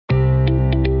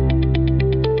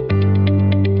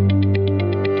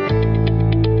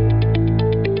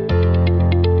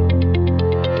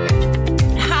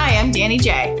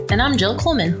And I'm Jill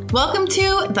Coleman. Welcome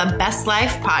to the Best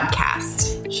Life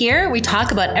Podcast. Here, we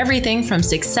talk about everything from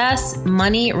success,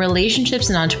 money, relationships,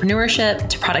 and entrepreneurship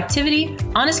to productivity,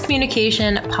 honest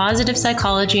communication, positive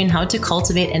psychology, and how to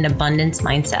cultivate an abundance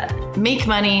mindset. Make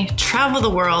money, travel the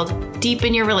world,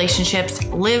 deepen your relationships,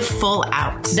 live full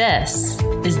out. This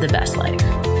is the best life.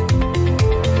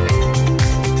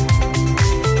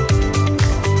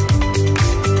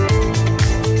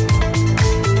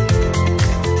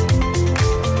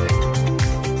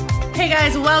 Hey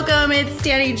guys, welcome. It's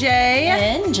Danny J.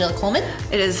 And Jill Coleman.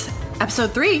 It is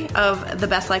episode 3 of the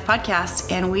Best Life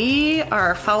Podcast, and we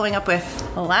are following up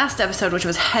with the last episode, which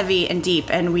was heavy and deep,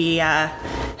 and we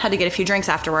had to get a few drinks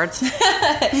afterwards.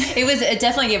 It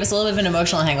definitely gave us a little bit of an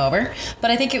emotional hangover,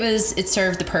 but I think it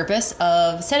served the purpose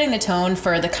of setting the tone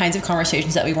for the kinds of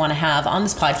conversations that we want to have on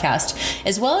this podcast,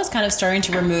 as well as kind of starting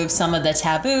to remove some of the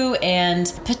taboo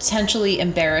and potentially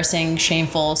embarrassing,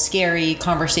 shameful, scary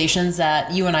conversations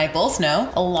that you and I both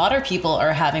know a lot of people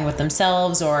are having with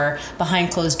themselves or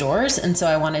behind closed doors. And so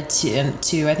I wanted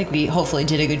to I think we hopefully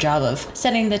did a good job of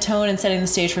setting the tone and setting the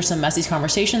stage for some messy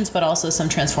conversations, but also some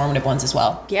transformative ones as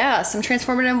well. Yeah, some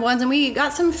transformative ones, and we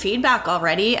got some feedback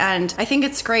already, and I think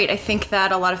it's great. I think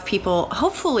that a lot of people,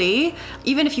 hopefully,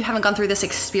 even if you haven't gone through this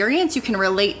experience, you can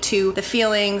relate to the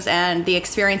feelings and the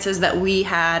experiences that we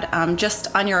had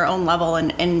just on your own level,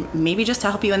 and maybe just to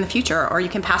help you in the future, or you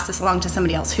can pass this along to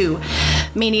somebody else who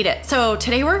may need it. So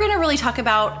today we're going to really talk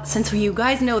about, since you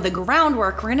guys know the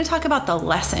groundwork, we're going to talk about the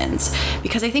lessons,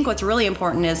 because I think what's really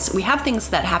important is we have things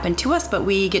that happen to us, but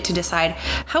we get to decide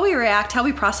how we react, how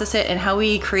we process it, and how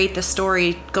we create the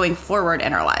story going forward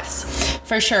in our lives.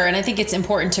 For sure. And I think it's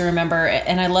important to remember,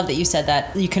 and I love that you said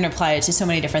that you can apply it to so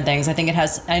many different things. I think it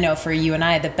has, I know for you and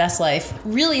I, the best life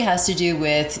really has to do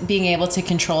with being able to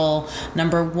control,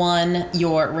 number one,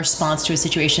 your response to a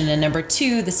situation, and number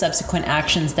two, the subsequent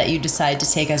actions that you decide to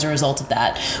take as a result of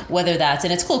that. Whether that's,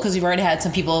 and it's cool because we've already had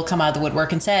some people come out of the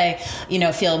woodwork and say,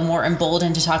 feel more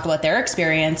emboldened to talk about their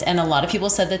experience. And a lot of people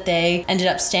said that they ended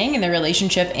up staying in their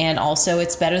relationship, and also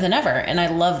it's better than ever. And I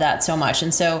love that so much.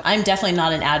 And so I'm definitely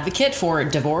not an advocate for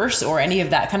divorce or any of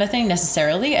that kind of thing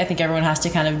necessarily. I think everyone has to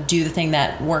kind of do the thing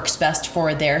that works best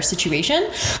for their situation.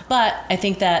 But I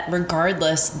think that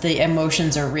regardless, the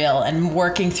emotions are real, and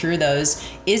working through those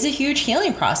is a huge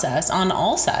healing process on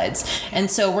all sides. And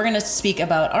so we're going to speak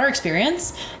about our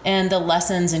experience and the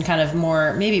lessons and kind of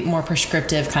maybe more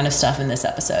prescriptive kind of stuff in this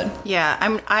episode.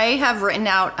 Yeah, I have written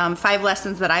out 5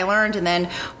 lessons that I learned, and then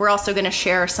we're also going to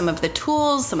share some of the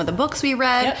tools, some of the books we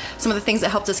read, some of the things that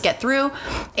helped us get through.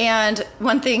 And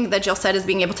one thing that Jill said is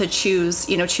being able to choose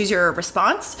your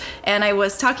response. And I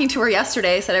was talking to her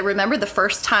yesterday, said I remember the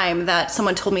first time that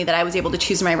someone told me that I was able to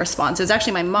choose my response. It was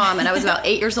actually my mom, and I was about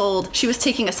 8 years old. She was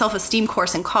taking a self-esteem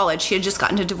course in college. She had just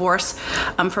gotten a divorce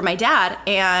from my dad,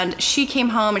 and she came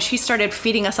home and she started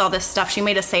feeding us all this stuff. She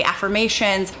made us say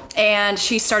affirmations, and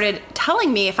she started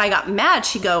telling me if I got mad,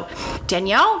 she'd go,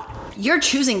 "Danielle, you're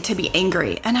choosing to be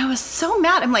angry." And I was so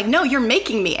mad. I'm like, no, you're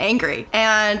making me angry.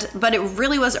 But it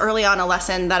really was early on a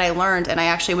lesson that I learned, and I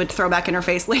actually would throw back in her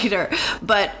face later.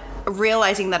 But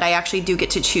realizing that I actually do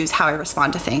get to choose how I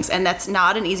respond to things. And that's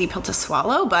not an easy pill to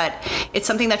swallow, but it's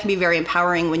something that can be very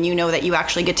empowering when you know that you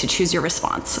actually get to choose your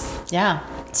response. Yeah.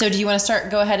 So do you want to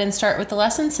go ahead and start with the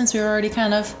lessons, since we were already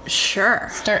kind of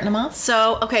starting them off?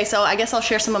 So I guess I'll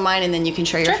share some of mine, and then you can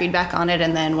share your feedback on it,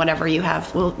 and then whatever you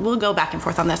have, we'll go back and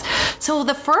forth on this. So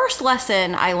the first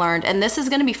lesson I learned, and this is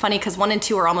going to be funny because 1 and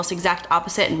 2 are almost exact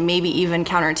opposite and maybe even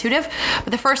counterintuitive,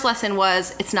 but the first lesson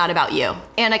was, it's not about you.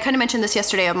 And I kind of mentioned this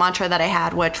yesterday, a mantra that I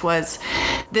had, which was,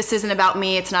 this isn't about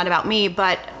me, it's not about me,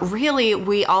 but really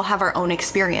we all have our own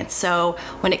experience. So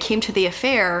when it came to the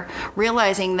affair,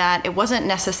 realizing that it wasn't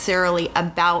necessarily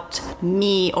about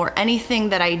me or anything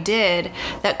that I did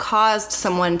that caused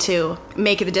someone to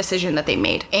make the decision that they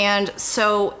made. And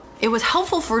so it was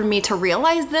helpful for me to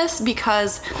realize this,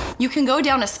 because you can go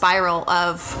down a spiral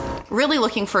of really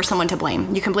looking for someone to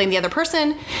blame. You can blame the other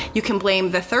person, you can blame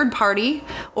the third party,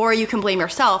 or you can blame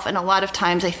yourself. And a lot of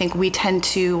times I think we tend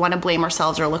to want to blame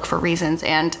ourselves or look for reasons.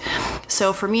 And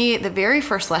so for me, the very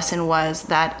first lesson was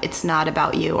that it's not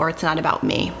about you, or it's not about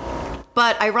me.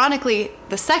 But ironically,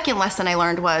 the second lesson I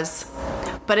learned was,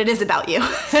 but it is about you.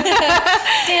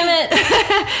 Damn it.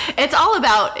 It's all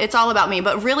about me.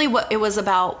 But really what it was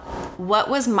about, what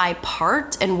was my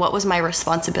part and what was my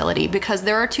responsibility? Because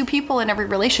there are two people in every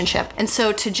relationship. And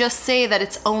so to just say that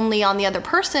it's only on the other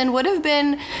person would have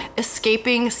been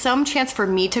escaping some chance for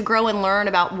me to grow and learn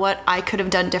about what I could have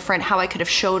done different, how I could have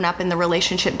shown up in the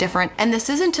relationship different. And this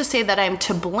isn't to say that I'm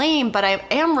to blame, but I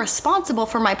am responsible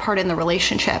for my part in the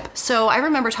relationship. So I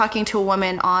remember talking to a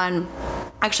woman on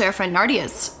actually our friend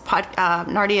Nardia's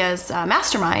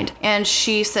mastermind, and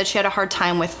she said she had a hard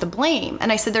time with the blame.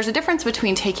 And I said, there's a difference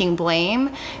between taking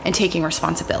blame and taking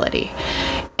responsibility.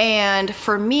 And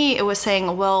for me, it was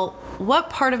saying, well,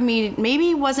 what part of me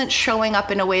maybe wasn't showing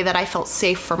up in a way that I felt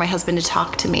safe for my husband to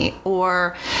talk to me,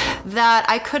 or that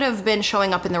I could have been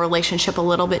showing up in the relationship a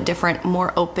little bit different,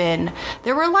 more open.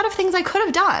 There were a lot of things I could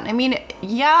have done. I mean,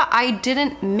 yeah, I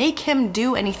didn't make him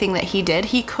do anything that he did.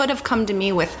 He could have come to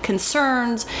me with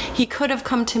concerns. He could have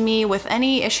come to me with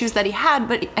any issues that he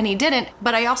had, and he didn't.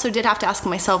 But I also did have to ask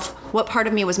myself what part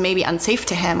of me was maybe unsafe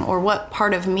to him, or what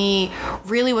part of me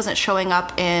really wasn't showing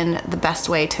up in the best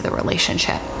way to the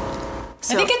relationship.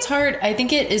 So, I think it's hard. I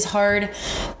think it is hard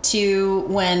to,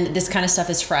 when this kind of stuff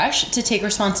is fresh, to take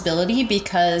responsibility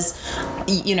because,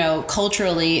 you know,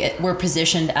 culturally we're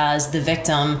positioned as the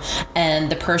victim,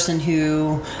 and the person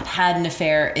who had an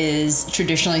affair is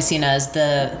traditionally seen as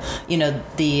the, you know,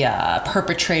 the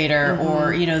perpetrator,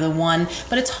 or, you know, the one.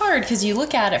 But it's hard because you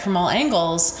look at it from all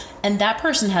angles, and that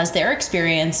person has their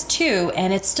experience too,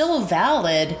 and it's still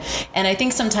valid. And I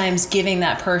think sometimes giving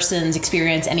that person's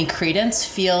experience any credence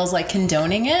feels like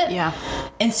condoning it. Yeah.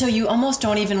 And so you almost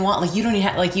don't even want, like, you don't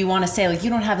have, like, you want to say, like, you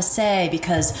don't have a say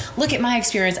because look at my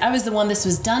experience. I was the one this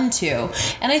was done to.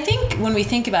 And I think when we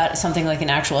think about something like an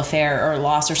actual affair or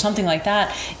loss or something like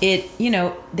that, it, you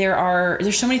know,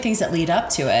 there's so many things that lead up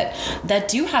to it that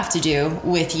do have to do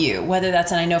with you, whether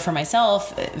that's, and I know for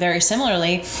myself, very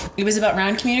similarly, it was about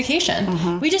around communication.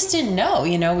 We just didn't know,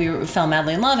 you know, we fell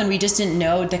madly in love, and we just didn't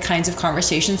know the kinds of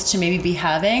conversations to maybe be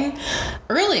having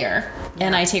earlier.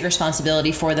 And I take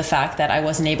responsibility for the fact that I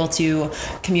wasn't able to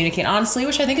communicate honestly,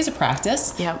 which I think is a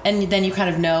practice. And then you kind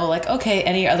of know, like, okay,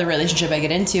 any other relationship I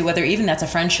get into, whether even that's a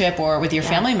friendship or with your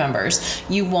family members,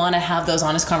 you want to have those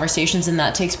honest conversations, and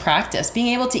that takes practice. Being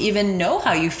able to even know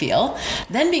how you feel,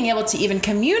 then being able to even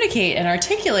communicate and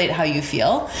articulate how you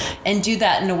feel, and do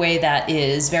that in a way that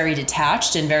is very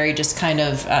detached and very just kind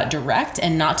of direct,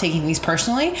 and not taking these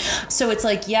personally. So it's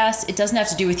like, yes, it doesn't have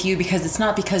to do with you, because it's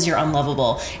not because you're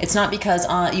unlovable. It's not because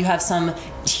you have some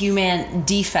human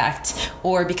defect,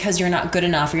 or because you're not good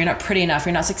enough, or you're not pretty enough, or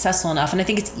you're not successful enough. And I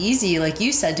think it's easy, like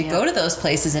you said, to go to those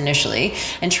places initially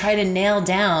and try to nail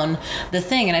down the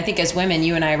thing. And I think as women,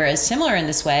 you and I are very similar in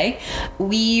this way.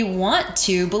 We want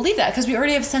to believe that because we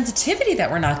already have sensitivity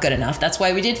that we're not good enough. That's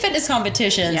why we did fitness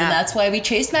competitions, and that's why we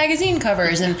chased magazine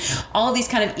covers and all of these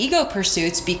kind of ego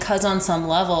pursuits, because on some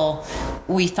level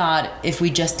we thought if we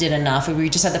just did enough, if we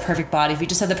just had the perfect body, if we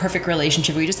just had the perfect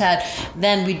relationship,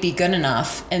 then we'd be good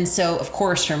enough. And so, of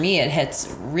course, for me, it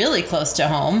hits really close to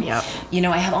home. You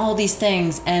know, I have all these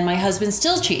things, and my husband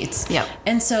still cheats.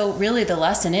 And so really the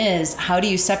lesson is, how do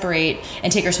you separate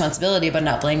and take responsibility but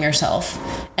not blame yourself?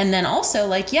 And then also,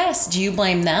 like, yes, do you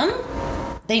blame them?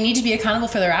 They need to be accountable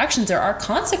for their actions. There are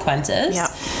consequences.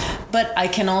 But I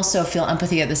can also feel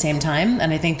empathy at the same time.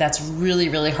 And I think that's really,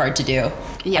 really hard to do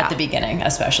at the beginning,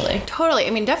 especially. Totally. I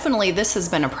mean, definitely this has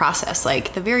been a process.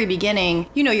 Like the very beginning,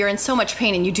 you know, you're in so much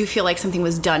pain, and you do feel like something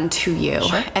was done to you.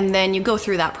 And then you go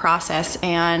through that process,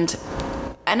 and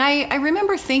I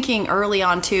remember thinking early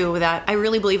on too that I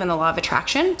really believe in the law of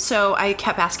attraction. So I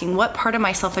kept asking, what part of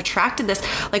myself attracted this?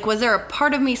 Like, was there a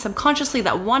part of me subconsciously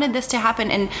that wanted this to happen?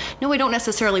 And no, I don't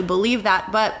necessarily believe that,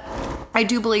 but I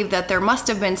do believe that there must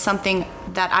have been something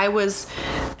that I was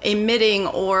emitting,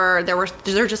 or there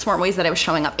just weren't ways that I was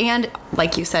showing up. And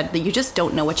like you said, that you just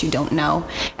don't know what you don't know.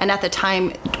 And at the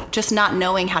time, just not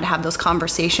knowing how to have those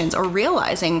conversations, or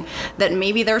realizing that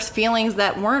maybe there's feelings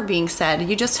that weren't being said.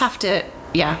 You just have to,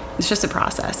 it's just a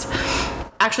process.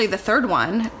 Actually, the third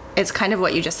one is kind of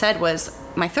what you just said. Was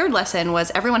my third lesson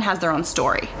was everyone has their own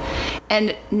story,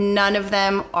 and none of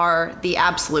them are the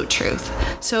absolute truth.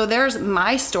 So there's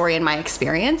my story and my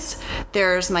experience,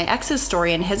 there's my ex's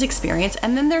story and his experience,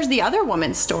 and then there's the other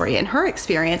woman's story and her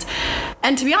experience.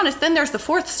 And to be honest, then there's the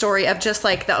fourth story of just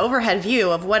like the overhead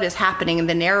view of what is happening and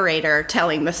the narrator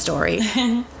telling the story.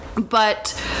 But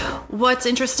what's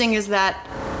interesting is that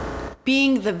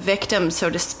being the victim, so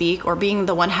to speak, or being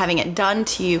the one having it done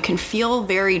to you can feel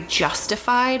very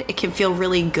justified. It can feel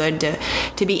really good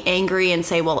to be angry and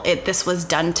say, well, this was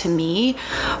done to me,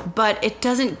 but it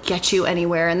doesn't get you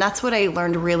anywhere. And that's what I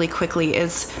learned really quickly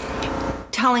is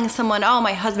telling someone, oh,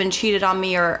 my husband cheated on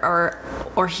me,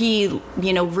 or he,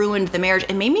 you know, ruined the marriage.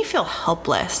 It made me feel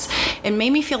helpless. It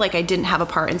made me feel like I didn't have a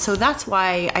part. And so that's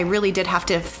why I really did have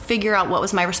to figure out what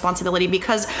was my responsibility,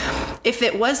 because if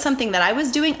it was something that I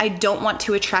was doing, I don't want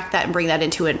to attract that and bring that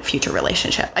into a future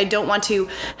relationship. I don't want to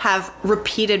have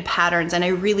repeated patterns. And I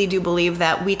really do believe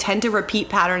that we tend to repeat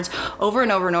patterns over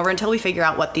and over and over until we figure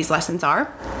out what these lessons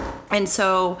are. And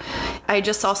so I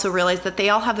just also realized that they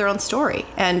all have their own story,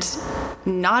 and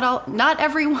not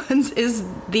everyone's is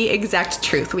the exact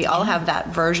truth. We all have that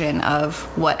version of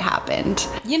what happened.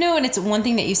 And it's one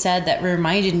thing that you said that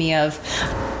reminded me of,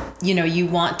 you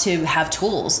want to have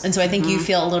tools. And so I think you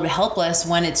feel a little bit helpless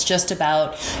when it's just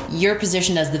about your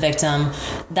position as the victim.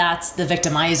 That's the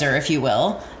victimizer, if you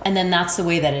will. And then that's the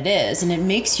way that it is. And it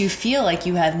makes you feel like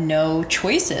you have no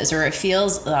choices, or it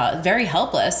feels very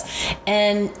helpless.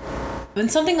 And when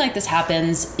something like this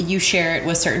happens, you share it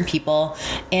with certain people,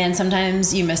 and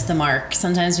sometimes you miss the mark.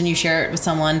 Sometimes when you share it with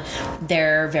someone,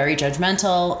 they're very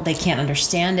judgmental. They can't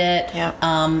understand it. Yeah.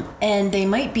 And they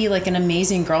might be like an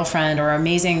amazing girlfriend or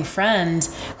amazing friend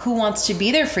who wants to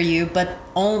be there for you, but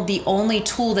the only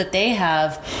tool that they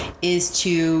have is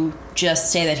to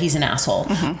just say that he's an asshole,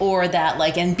 or that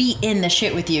and be in the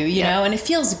shit with you, you know? And it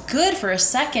feels good for a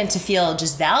second to feel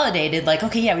just validated, like,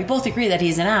 okay, yeah, we both agree that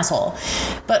he's an asshole,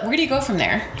 but where do you go from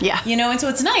there? Yeah. And so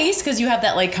it's nice because you have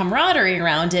that camaraderie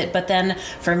around it. But then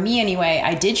for me anyway,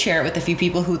 I did share it with a few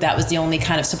people who that was the only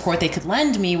kind of support they could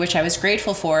lend me, which I was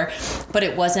grateful for, but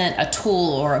it wasn't a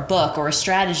tool or a book or a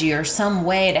strategy or some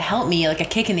way to help me, like a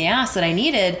kick in the ass that I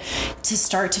needed to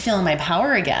start to feel in my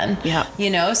power again.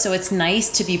 Yeah. So it's nice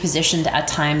to be positioned at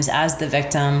times as the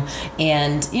victim,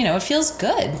 and it feels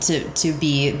good to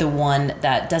be the one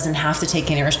that doesn't have to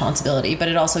take any responsibility, but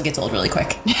it also gets old really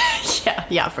quick.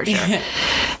 Yeah, for sure.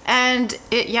 And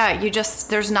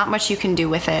there's not much you can do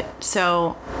with it.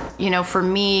 So, for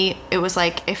me, it was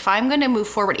like, if I'm going to move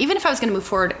forward, even if I was going to move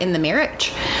forward in the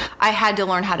marriage, I had to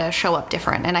learn how to show up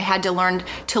different, and I had to learn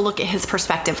to look at his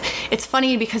perspective. It's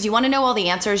funny because you want to know all the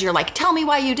answers. You're like, tell me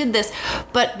why you did this,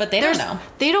 but they don't know.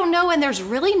 They don't know, and there's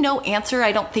really no answer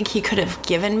I don't think he could have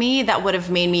given me that would have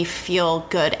made me feel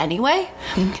good anyway.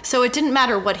 So it didn't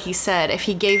matter what he said if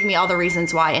he gave me all the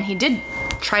reasons why, and he did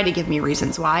try to give me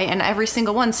reasons why, and every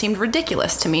single one seemed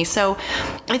ridiculous to me. So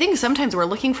I think sometimes we're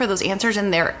looking for those answers,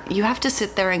 and you have to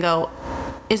sit there and go,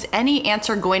 is any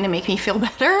answer going to make me feel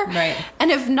better? Right.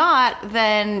 And if not,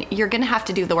 then you're going to have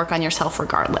to do the work on yourself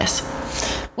regardless.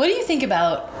 What do you think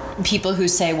about people who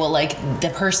say, well,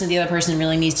 the other person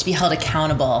really needs to be held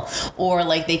accountable, or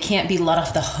they can't be let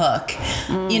off the hook,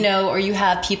 or you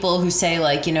have people who say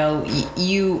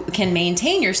you can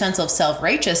maintain your sense of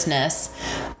self-righteousness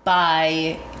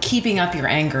by keeping up your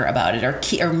anger about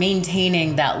it, or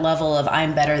maintaining that level of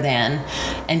I'm better than,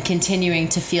 and continuing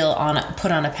to feel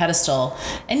put on a pedestal.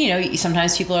 And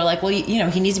sometimes people are like, well,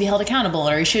 he needs to be held accountable,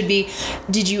 or he should be.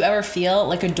 Did you ever feel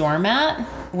like a doormat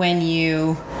when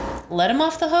you let him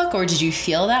off the hook, or did you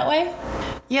feel that way?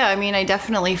 Yeah, I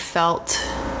definitely felt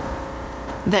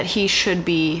that he should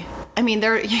be.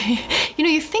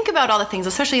 You think about all the things,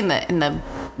 especially in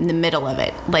the middle of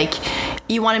it.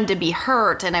 You want him to be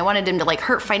hurt, and I wanted him to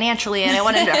hurt financially, and I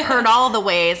wanted him to hurt all the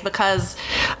ways because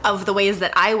of the ways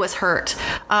that I was hurt.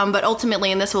 But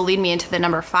ultimately, and this will lead me into the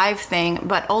number 5 thing,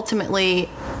 but ultimately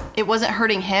it wasn't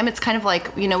hurting him. It's kind of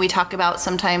we talk about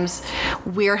sometimes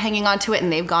we're hanging on to it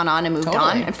and they've gone on and moved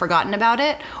on and forgotten about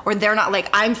it, or they're not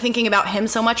I'm thinking about him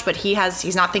so much, but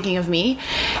he's not thinking of me.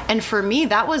 And for me,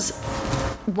 that was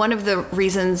one of the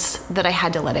reasons that I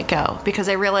had to let it go, because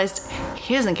I realized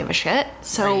he doesn't give a shit.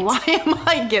 So why am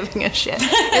I giving a shit?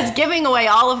 It's giving away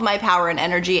all of my power and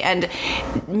energy, and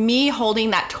me holding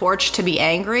that torch to be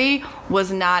angry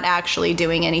was not actually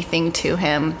doing anything to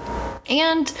him.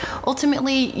 And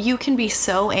ultimately, you can be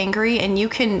so angry, and you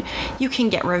can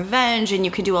get revenge, and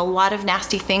you can do a lot of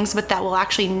nasty things, but that will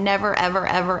actually never, ever,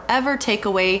 ever, ever take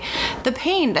away the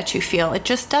pain that you feel. It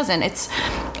just doesn't.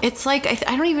 It's like,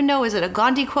 I don't even know, is it a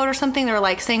Gandhi quote or something?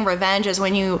 They're saying revenge is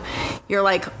when you're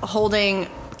holding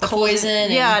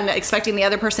poison and expecting the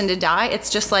other person to die. It's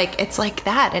just it's like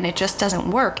that, and it just doesn't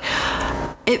work.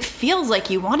 It feels like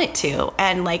you want it to,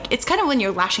 and it's kind of when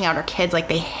you're lashing out at kids,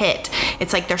 they hit.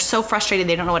 It's they're so frustrated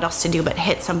they don't know what else to do but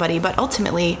hit somebody, but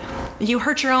ultimately you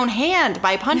hurt your own hand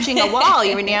by punching a wall.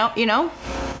 you know.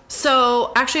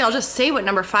 So actually, I'll just say what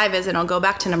number 5 is, and I'll go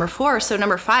back to number 4. So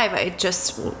number 5,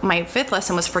 my 5th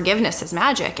lesson was forgiveness is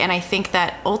magic, and I think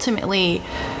that ultimately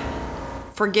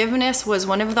forgiveness was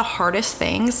one of the hardest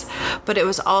things, but it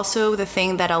was also the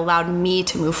thing that allowed me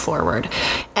to move forward.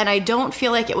 And I don't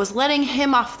feel like it was letting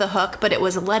him off the hook, but it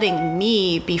was letting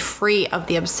me be free of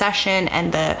the obsession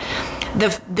and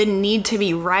the need to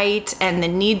be right and the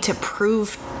need to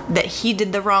prove that he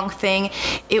did the wrong thing.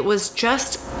 It was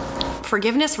just,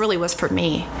 forgiveness really was for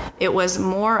me. It was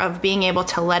more of being able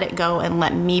to let it go and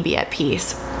let me be at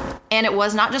peace. And it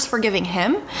was not just forgiving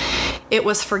him. it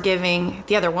was forgiving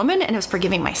the other woman, and it was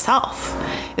forgiving myself.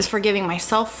 It was forgiving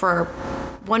myself for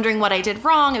wondering what I did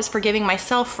wrong. It was forgiving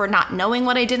myself for not knowing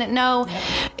what I didn't know.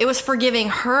 Yep. It was forgiving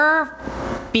her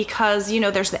because,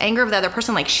 there's the anger of the other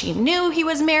person. Like, she knew he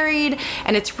was married,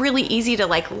 and it's really easy to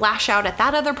like lash out at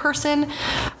that other person.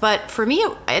 But for me,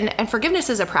 and forgiveness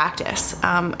is a practice.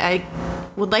 I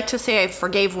would like to say I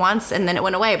forgave once and then it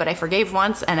went away, but I forgave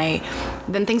once and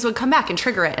then things would come back and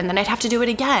trigger it, and then I'd have to do it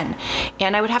again,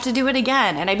 and I would have to do it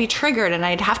again, and I'd be triggered, and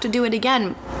I'd have to do it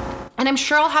again. And I'm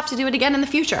sure I'll have to do it again in the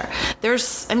future.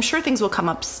 I'm sure things will come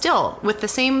up still with the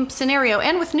same scenario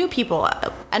and with new people.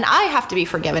 And I have to be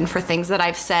forgiven for things that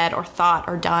I've said or thought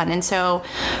or done. And so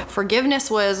forgiveness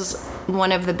was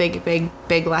one of the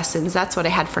big lessons. That's what I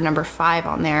had for number 5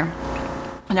 on there.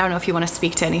 And I don't know if you want to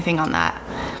speak to anything on that.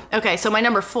 Okay, so my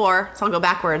number 4, so I'll go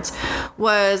backwards,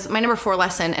 was my number 4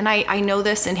 lesson. And I know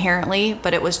this inherently,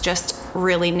 but it was just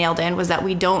really nailed in, was that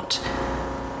we don't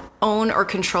own or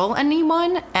control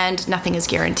anyone, and nothing is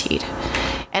guaranteed.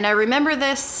 And I remember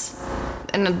this,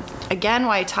 and again,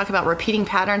 why I talk about repeating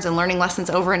patterns and learning lessons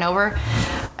over and over.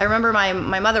 I remember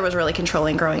my mother was really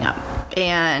controlling growing up,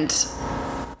 and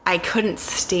I couldn't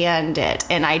stand it.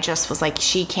 And I just was like,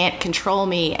 she can't control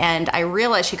me. And I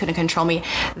realized she couldn't control me.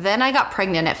 Then I got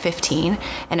pregnant at 15.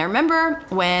 And I remember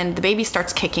when the baby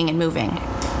starts kicking and moving,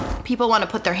 people want to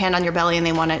put their hand on your belly and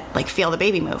they want to like feel the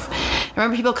baby move. I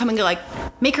remember people come and go like,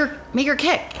 make her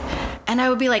kick. And I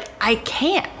would be like, I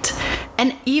can't.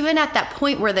 And even at that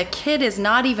point where the kid is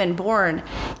not even born,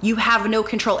 you have no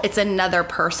control. It's another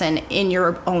person in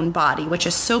your own body, which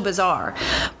is so bizarre.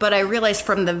 But I realized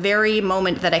from the very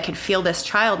moment that I could feel this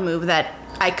child move that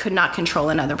I could not control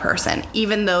another person,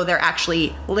 even though they're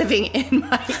actually living in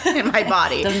my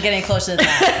body. Doesn't get any closer to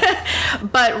that.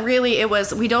 But really, it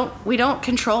was we don't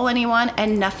control anyone,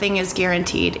 and nothing is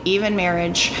guaranteed, even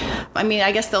marriage. I mean,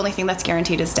 I guess the only thing that's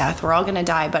guaranteed is death. We're all going to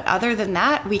die, but other than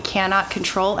that, we cannot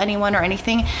control anyone or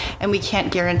anything, and we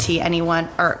can't guarantee anyone,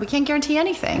 or we can't guarantee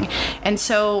anything. And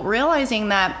so realizing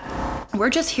that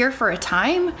we're just here for a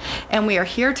time, and we are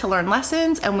here to learn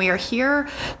lessons, and we are here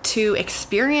to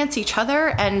experience each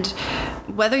other. And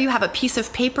whether you have a piece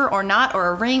of paper or not, or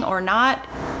a ring or not,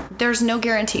 there's no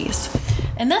guarantees.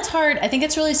 And that's hard. I think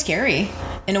it's really scary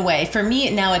in a way. For me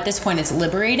now at this point, it's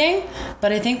liberating.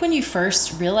 But I think when you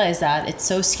first realize that, it's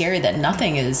so scary that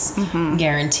nothing is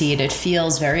guaranteed. It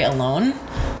feels very alone,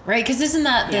 right? Because isn't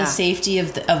that the safety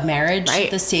of marriage?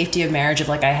 Right. The safety of marriage of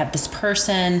like, I have this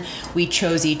person, we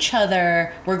chose each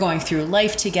other, we're going through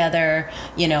life together,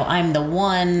 I'm the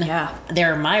one,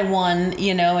 they're my one,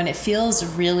 and it feels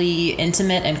really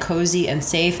intimate and cozy and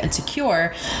safe and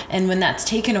secure. And when that's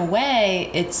taken away,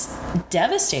 it's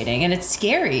devastating and it's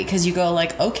scary because you go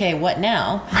like, okay, what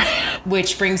now?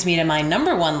 Which brings me to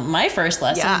my first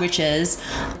lesson, which is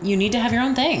you need to have your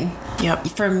own thing. Yep.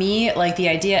 For me, like the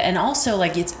idea, and also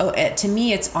like to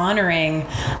me, it's honoring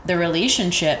the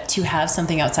relationship to have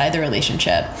something outside the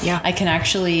relationship. Yeah. I can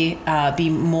actually be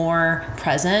more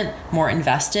present, more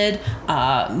invested,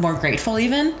 more grateful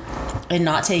even, and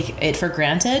not take it for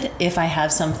granted if I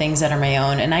have some things that are my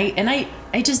own. And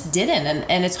I just didn't.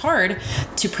 And it's hard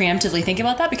to preemptively think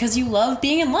about that because you love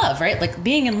being in love, right? Like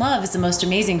being in love is the most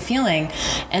amazing feeling.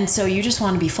 And so you just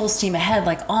want to be full steam ahead,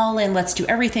 like all in, let's do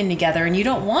everything together. And you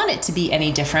don't want it to be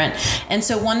any different. And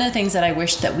so one of the things that I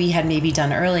wish that we had maybe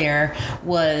done earlier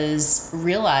was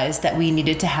realize that we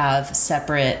needed to have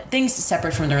separate things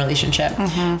separate from the relationship,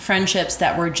 friendships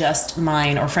that were just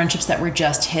mine or friendships that were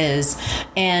just his.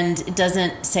 And it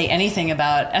doesn't say anything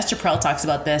about, Esther Perel talks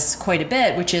about this quite a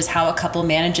bit, which is how a couple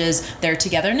manages their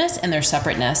togetherness and their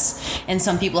separateness. And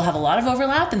some people have a lot of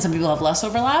overlap and some people have less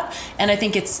overlap. And I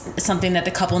think it's something that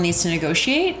the couple needs to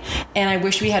negotiate. And I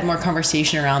wish we had more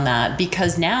conversation around that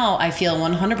because now I feel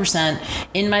 100%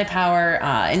 in my power,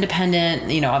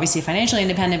 independent, obviously financially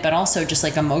independent, but also just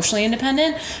like emotionally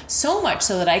independent, so much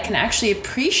so that I can actually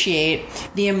appreciate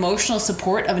the emotional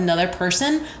support of another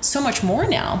person so much more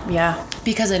now. Yeah.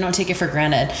 Because I don't take it for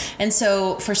granted. And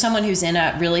so for someone who's in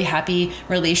a really happy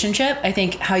relationship, I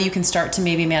think how you can start to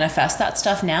maybe manifest that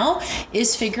stuff now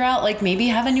is figure out like maybe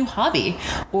have a new hobby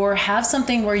or have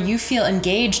something where you feel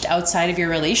engaged outside of your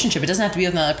relationship. It doesn't have to be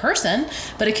with another person,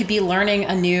 but it could be learning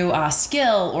a new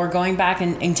skill or going back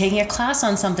and taking a class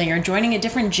on something or joining a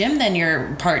different gym than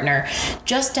your partner,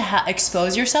 just to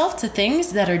expose yourself to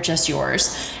things that are just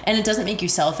yours. And it doesn't make you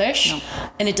selfish. No.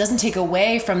 And it doesn't take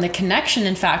away from the connection.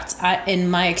 In fact, in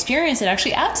my experience, it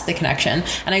actually adds to the connection.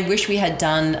 And I wish we had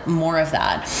done more of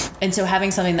that. And so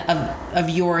having something of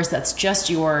yours that's just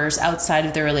yours outside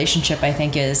of the relationship, I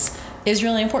think is is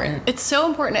really important. It's so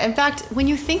important. In fact, when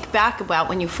you think back about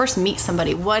when you first meet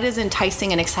somebody, what is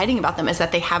enticing and exciting about them is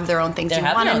that they have their own things. You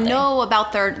want to know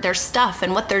about their stuff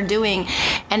and what they're doing.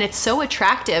 And it's so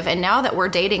attractive. And now that we're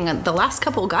dating, the last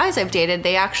couple of guys I've dated,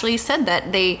 they actually said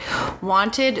that they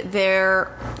wanted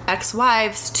their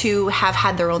ex-wives to have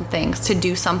had their own things, to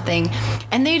do something.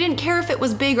 And they didn't care if it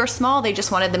was big or small. They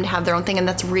just wanted them to have their own thing. And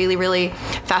that's really, really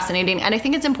fascinating. And I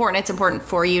think it's important. It's important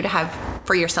for you to have,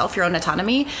 for yourself, your own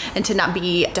autonomy, and to not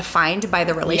be defined by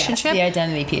the relationship. Yes, the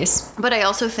identity piece. But I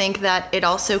also think that it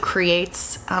also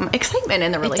creates excitement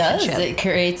in the relationship. It does. It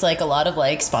creates like a lot of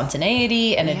like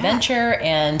spontaneity and adventure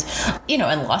and, you know,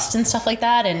 and lust and stuff like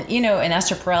that. And, you know, in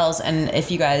Esther Perel's, and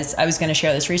if you guys, I was going to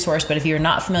share this resource, but if you're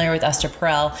not familiar with Esther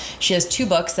Perel, she has 2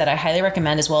 books that I highly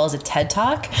recommend, as well as a TED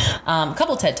Talk, a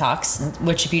couple TED Talks,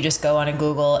 which if you just go on and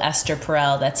Google Esther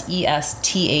Perel, that's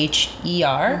ESTHER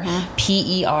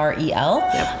PEREL.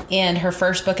 Yep. And her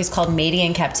first book is called Mating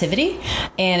in Captivity.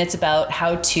 And it's about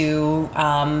how to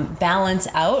balance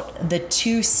out the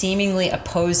 2 seemingly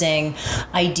opposing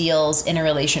ideals in a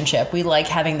relationship. We like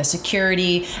having the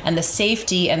security and the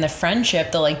safety and the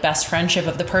friendship, the like best friendship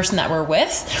of the person that we're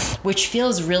with, which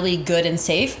feels really good and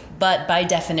safe. But by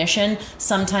definition,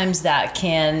 sometimes that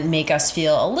can make us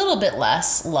feel a little bit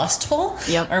less lustful,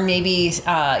 or maybe,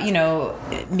 you know,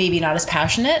 maybe not as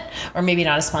passionate, or maybe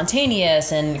not as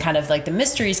spontaneous, and kind of like the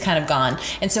mystery's kind of gone.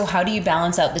 And so how do you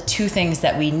balance out the 2 things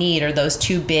that we need, or those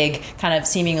 2 big kind of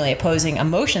seemingly opposing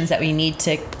emotions that we need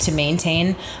to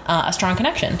maintain a strong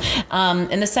connection?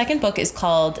 And the second book is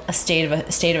called A State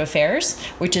of Affairs,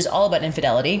 which is all about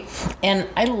infidelity. And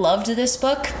I loved this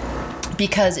book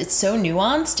because it's so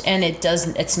nuanced, and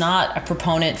it's not a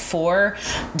proponent for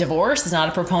divorce. It's not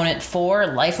a proponent for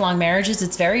lifelong marriages.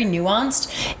 It's very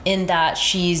nuanced in that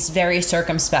she's very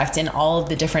circumspect in all of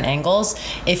the different angles.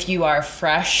 If you are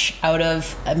fresh out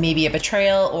of maybe a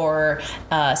betrayal or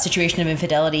a situation of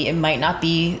infidelity, it might not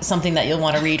be something that you'll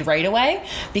want to read right away,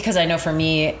 because I know for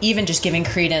me, even just giving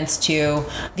credence to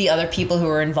the other people who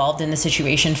are involved in the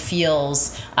situation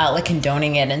feels like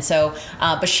condoning it. And so,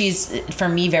 but she's, for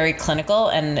me, very clinical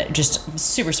and just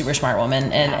super, super smart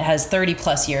woman, and has 30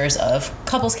 plus years of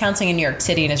couples counseling in New York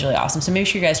City, and is really awesome. So make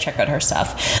sure you guys check out her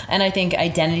stuff. And I think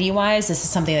identity wise, this is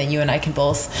something that you and I can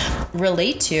both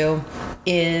relate to,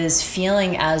 is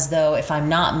feeling as though if I'm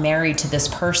not married to this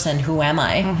person, who am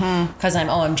I? Because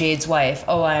I'm Jade's wife.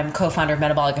 I'm co-founder of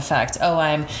Metabolic Effect.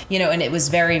 I'm, you know, and it was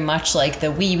very much like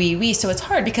the we. So it's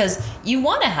hard because you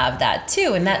want to have that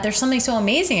too. And that there's something so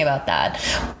amazing about that.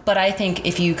 But I think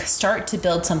if you start to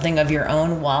build something of your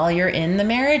own while you're in the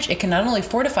marriage, it can not only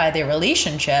fortify the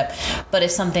relationship, but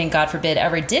if something, God forbid,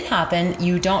 ever did happen,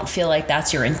 you don't feel like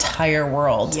that's your entire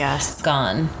world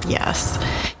gone. Yes.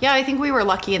 Yeah, I think we were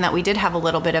lucky in that we did have a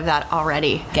little bit of that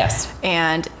already. Yes.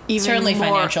 And even certainly more,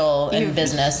 financial and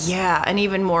business. Yeah, and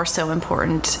even more so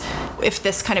important if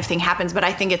this kind of thing happens. But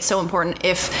I think it's so important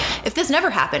if this never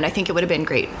happened, I think it would have been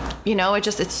great. You know,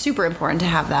 it's super important to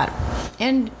have that.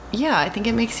 And yeah, I think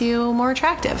it makes you more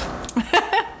attractive.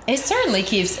 It certainly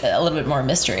keeps a little bit more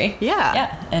mystery.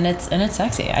 Yeah, and it's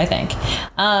sexy, I think.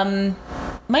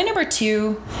 My number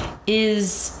 2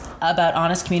 is about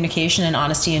honest communication and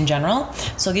honesty in general.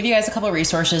 So I'll give you guys a couple of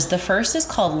resources. The first is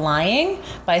called Lying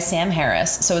by Sam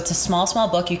Harris. So it's a small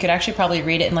book. You could actually probably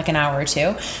read it in like an hour or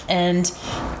 2. And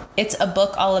it's a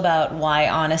book all about why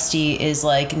honesty is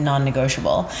like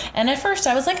non-negotiable. And at first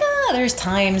I was like, there's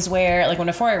times where, like,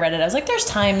 before I read it, I was like, there's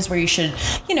times where you should,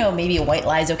 you know, maybe a white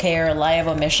lie is okay, or a lie of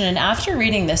omission. And after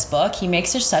reading this book, he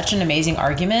makes just such an amazing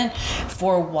argument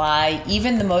for why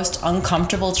even the most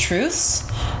uncomfortable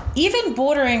truths, even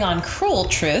bordering on cruel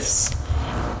truths,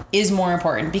 is more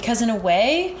important. Because in a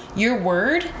way, your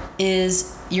word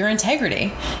is your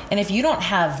integrity. And if you don't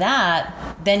have that,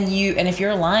 then and if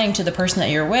you're lying to the person that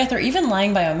you're with, or even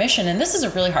lying by omission, and this is a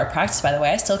really hard practice, by the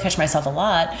way, I still catch myself a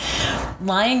lot,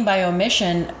 lying by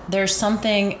omission, there's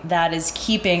something that is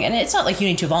keeping, and it's not like you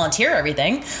need to volunteer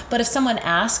everything, but if someone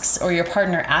asks, or your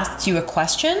partner asks you a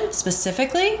question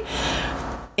specifically,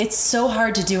 it's so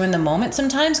hard to do in the moment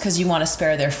sometimes because you want to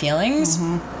spare their feelings.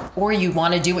 Or you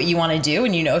want to do what you want to do,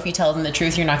 and you know if you tell them the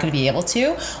truth, you're not going to be able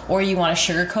to, or you want to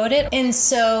sugarcoat it. And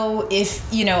so if,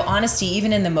 you know, honesty,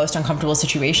 even in the most uncomfortable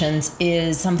situations,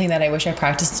 is something that I wish I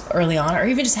practiced early on, or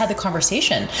even just had the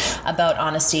conversation about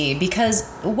honesty. Because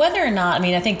whether or not, I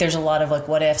mean, I think there's a lot of like,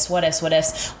 what if,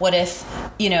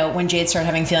 you know, when Jade started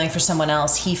having feeling for someone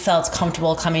else, he felt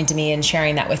comfortable coming to me and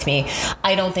sharing that with me.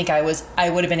 I don't think I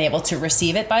would have been able to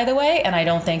receive it, by the way. And I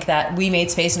don't think that we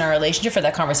made space in our relationship for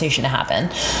that conversation to happen.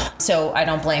 So I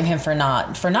don't blame him for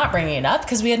not bringing it up,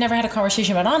 because we had never had a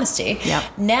conversation about honesty.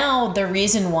 Yep. Now, the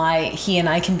reason why he and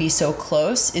I can be so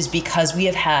close is because we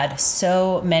have had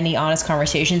so many honest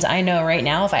conversations. I know right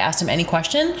now, if I asked him any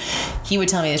question, he would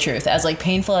tell me the truth, as like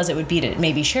painful as it would be to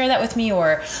maybe share that with me,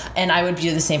 and I would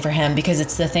do the same for him, because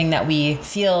it's the thing that we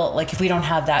feel like if we don't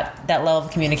have that level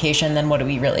of communication, then what do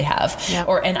we really have? Yep.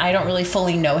 And I don't really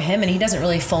fully know him, and he doesn't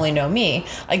really fully know me.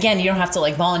 Again, you don't have to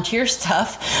like volunteer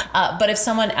stuff, but if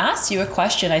someone asks you a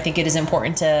question, I think it is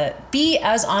important to be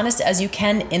as honest as you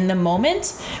can in the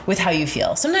moment with how you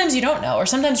feel. Sometimes you don't know, or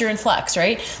sometimes you're in flux,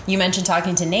 right? You mentioned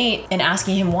talking to Nate and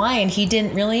asking him why, and he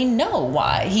didn't really know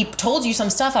why. He told you some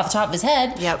stuff off the top of his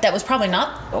head that was probably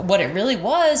not what it really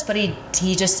was, but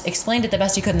he just explained it the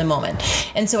best he could in the moment.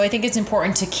 And so I think it's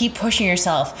important to keep pushing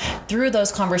yourself through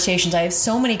those conversations. I have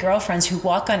so many girlfriends who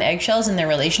walk on eggshells in their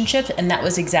relationships, and that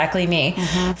was exactly me.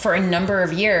 Mm-hmm. For a number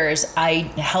of years,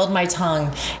 I held my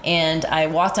tongue and I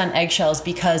walked on eggshells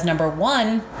because, number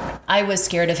one, I was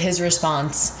scared of his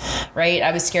response, right?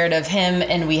 I was scared of him,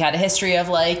 and we had a history of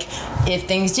like, if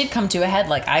things did come to a head,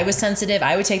 like I was sensitive,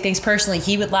 I would take things personally,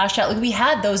 he would lash out. Like we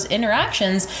had those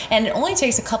interactions, and it only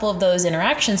takes a couple of those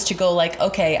interactions to go like,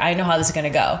 okay, I know how this is going to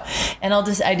go. And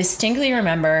I distinctly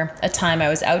remember a time I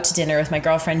was out to dinner with my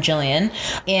girlfriend Jillian,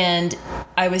 and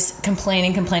I was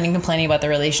complaining about the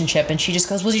relationship, and she just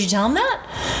goes, well, did you tell him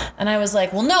that? And I was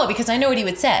like, well, no, because I know what he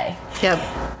would say. Yep.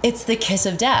 It's the kiss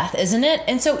of death, isn't it?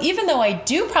 And so even though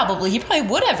he probably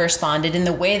would have responded in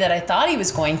the way that I thought he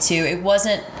was going to,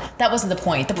 that wasn't the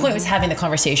point. The point was having the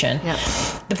conversation. Yep.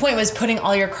 The point was putting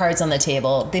all your cards on the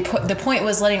table. The point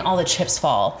was letting all the chips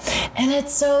fall. And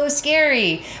it's so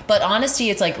scary. But honesty,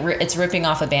 it's like, it's ripping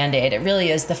off a Band-Aid. It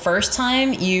really is. The first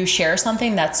time you share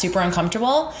something that's super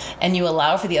uncomfortable and you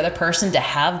allow for the other person to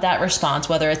have that response,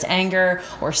 whether it's anger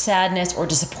or sadness or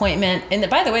disappointment. And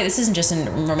by the way, this isn't just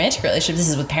in romantic relationships. This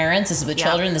is with parents. This is with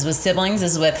children. This is with siblings.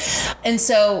 And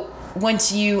so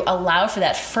once you allow for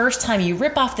that first time you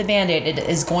rip off the Band-Aid, it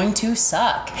is going to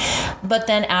suck. But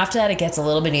then after that, it gets a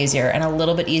little bit easier and a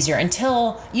little bit easier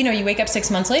until, you wake up 6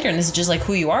 months later and this is just like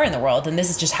who you are in the world. And this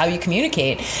is just how you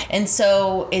communicate. And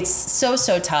so it's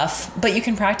so tough, but you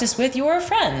can practice with your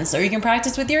friends, or you can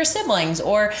practice with your siblings,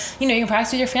 or, you can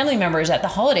practice with your family members at the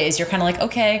holidays. You're kind of like,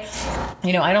 okay,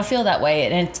 I don't feel that way.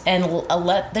 And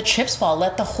let the chips fall,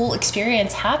 let the whole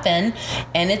experience happen.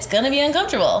 And it's going to be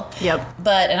uncomfortable. Yep.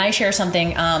 And I share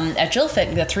something at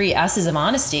JillFit, the 3 S's of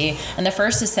honesty, and the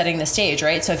first is setting the stage,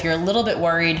 right? So if you're a little bit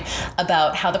worried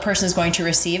about how the person is going to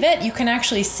receive it, you can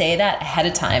actually say that ahead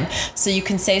of time. So you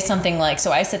can say something like,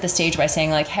 so I set the stage by saying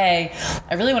like, hey,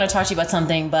 I really want to talk to you about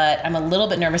something, but I'm a little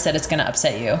bit nervous that it's going to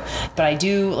upset you, but I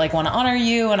do like want to honor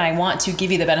you, and I want to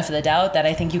give you the benefit of the doubt that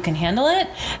I think you can handle it,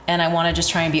 and I want to just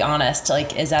try and be honest.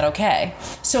 Like, is that okay?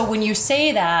 So when you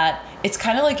say that, it's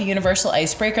kind of like a universal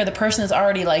icebreaker. The person is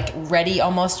already like ready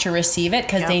almost to receive it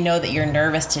because they know that you're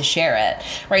nervous to share it,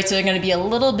 right? So they're going to be a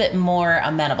little bit more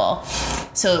amenable.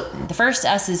 So the first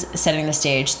S is setting the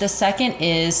stage. The second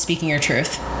is speaking your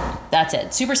truth. That's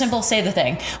it. Super simple. Say the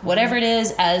thing, whatever it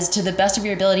is, as to the best of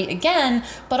your ability again,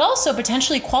 but also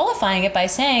potentially qualifying it by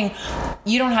saying,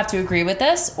 you don't have to agree with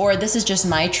this, or this is just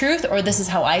my truth, or this is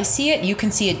how I see it. You can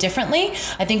see it differently.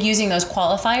 I think using those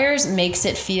qualifiers makes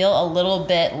it feel a little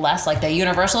bit less like the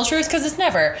universal truth, because it's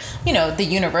never, the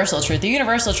universal truth. The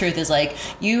universal truth is like,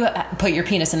 you put your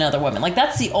penis in another woman. Like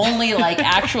that's the only like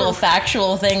actual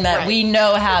factual thing that we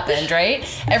know happened, right?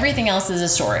 Everything else is a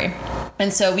story.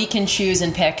 And so we can choose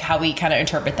and pick how we kind of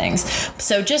interpret things.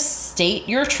 So just state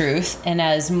your truth in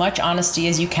as much honesty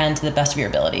as you can to the best of your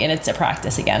ability. And it's a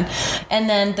practice again. And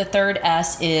then the third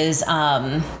S is,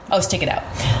 stick it out.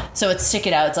 So it's stick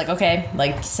it out. It's like, okay,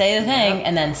 like say the thing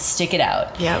and then stick it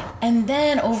out. Yep. And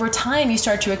then over time, you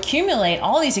start to accumulate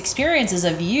all these experiences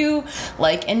of you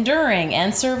like enduring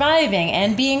and surviving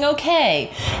and being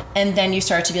okay. And then you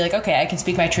start to be like, okay, I can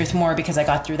speak my truth more because I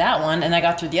got through that one, and I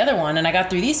got through the other one, and I got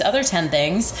through these other 10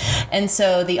 things. And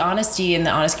so the honesty and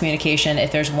the honest communication,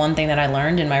 if there's one thing that I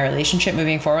learned in my relationship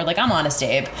moving forward, like I'm honest,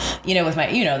 Abe, with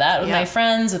my, with my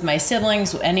friends, with my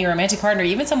siblings, any romantic partner,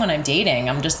 even someone I'm dating,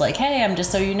 I'm just like, hey, I'm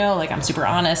just so like I'm super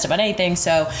honest about anything.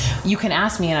 So you can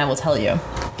ask me and I will tell you.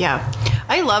 Yeah.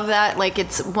 I love that. Like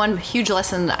it's one huge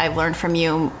lesson that I've learned from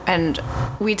you. And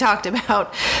we talked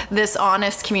about this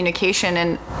honest communication.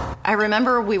 And I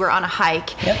remember we were on a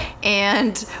hike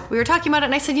and we were talking about it.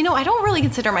 And I said, I don't really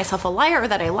consider myself a liar or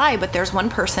that I lie, but there's one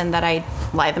person that I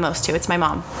lie the most to. It's my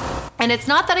mom. And it's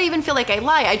not that I even feel like I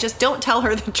lie. I just don't tell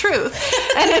her the truth.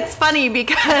 And it's funny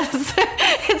because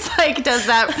it's like,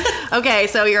 okay,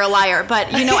 so you're a liar.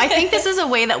 But, I think this is a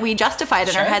way that we justify it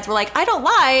in our heads. We're like, I don't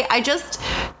lie. I just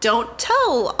don't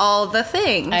tell all the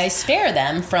things. I spare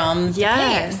them from the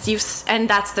pain. And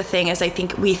that's the thing, is I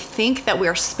think we think that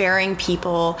we're sparing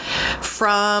people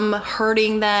from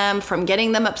hurting them, from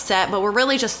getting them upset, but we're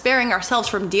really just sparing ourselves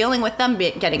from dealing with them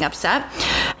getting upset.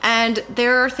 And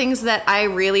there are things that I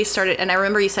really started, and I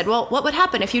remember you said, well, what would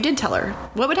happen if you did tell her?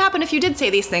 What would happen if you did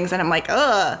say these things? And I'm like,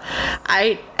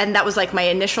 and that was like my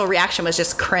initial reaction was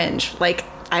just cringe. Like,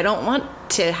 I don't want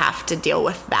to have to deal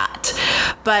with that.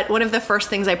 But one of the first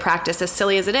things I practiced, as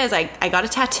silly as it is, I got a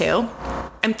tattoo.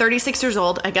 I'm 36 years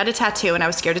old. I got a tattoo and I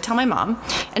was scared to tell my mom.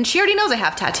 And she already knows I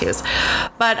have tattoos.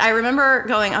 But I remember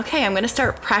going, okay, I'm going to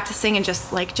start practicing, and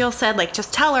just like Jill said, like,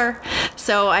 just tell her.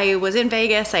 So I was in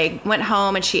Vegas. I went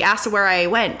home and she asked where I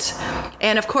went.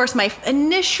 And of course, my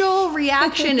initial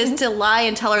reaction is to lie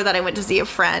and tell her that I went to see a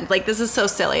friend. Like, this is so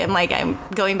silly. I'm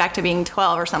going back to being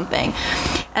 12 or something.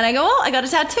 And I go, oh, I got a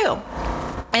tattoo.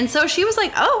 And so she was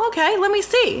like, oh, okay, let me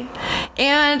see.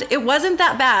 And it wasn't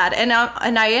that bad. And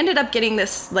I ended up getting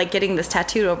this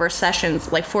tattooed over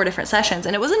sessions, like 4 different sessions.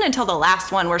 And it wasn't until the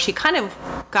last one where she kind of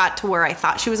got to where I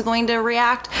thought she was going to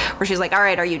react, where she's like, all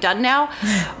right, are you done now?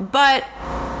 But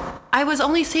I was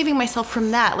only saving myself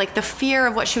from that, like the fear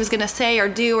of what she was going to say or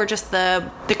do, or just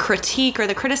the critique or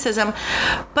the criticism.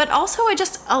 But also I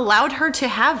just allowed her to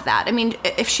have that. I mean,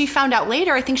 if she found out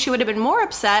later, I think she would have been more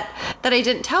upset that I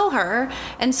didn't tell her.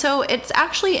 And so it's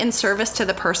actually in service to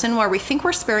the person, where we think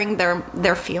we're sparing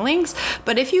their feelings.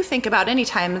 But if you think about any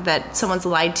time that someone's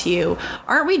lied to you,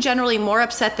 aren't we generally more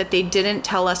upset that they didn't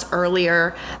tell us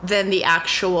earlier than the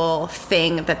actual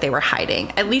thing that they were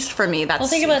hiding? At least for me, that's... Well,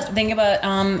 think about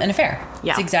an affair.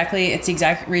 Yeah. It's the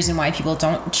exact reason why people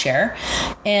don't share.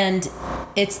 And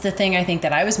it's the thing I think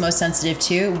that I was most sensitive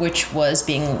to, which was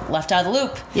being left out of the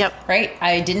loop. Yep. Right?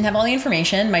 I didn't have all the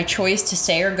information. My choice to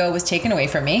stay or go was taken away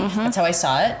from me. Mm-hmm. That's how I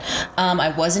saw it. I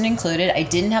wasn't included. I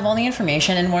didn't have all the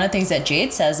information. And one of the things that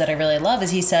Jade says that I really love is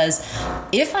he says,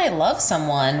 if I love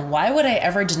someone, why would I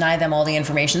ever deny them all the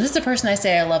information? This is the person I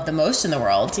say I love the most in the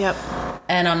world. Yep.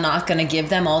 And I'm not going to give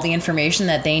them all the information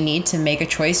that they need to make a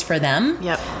choice for them.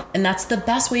 Yep. And that's the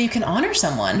best way you can honor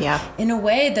someone. Yeah. In a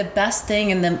way, the best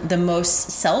thing and the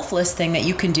most selfless thing that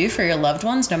you can do for your loved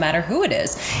ones, no matter who it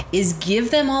is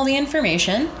give them all the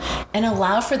information and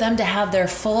allow for them to have their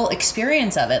full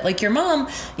experience of it. Like your mom,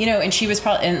 and she was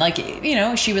probably, and like,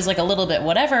 she was like a little bit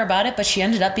whatever about it, but she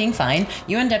ended up being fine.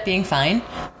 You ended up being fine,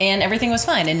 and everything was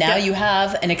fine. And now you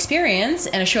have an experience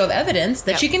and a show of evidence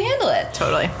that she can handle it.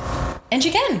 Totally. And she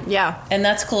can. Yeah. And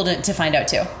that's cool to find out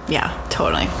too. Yeah,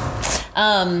 totally.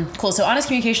 Cool. So honest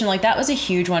communication, like that was a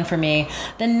huge one for me.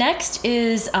 The next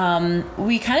is,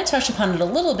 we kind of touched upon it a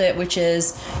little bit, which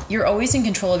is you're always in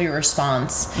control of your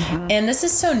response. Mm-hmm. And this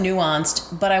is so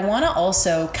nuanced, but I want to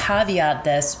also caveat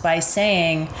this by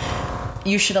saying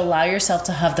you should allow yourself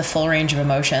to have the full range of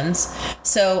emotions.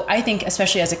 So I think,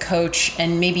 especially as a coach,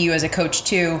 and maybe you as a coach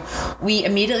too, we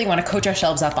immediately want to coach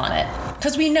ourselves up on it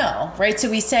because we know, right? So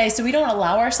we don't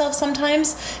allow ourselves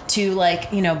sometimes to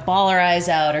bawl our eyes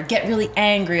out or get really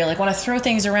angry or like want to throw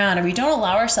things around. And we don't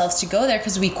allow ourselves to go there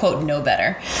because we quote know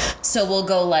better. So we'll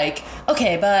go like,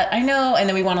 okay, but I know. And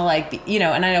then we want to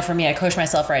and I know for me, I coached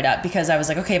myself right up because I was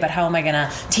like, okay, but how am I going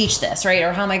to teach this? Right.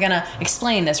 Or how am I going to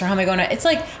explain this? Or how am I going to, it's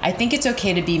like, I think it's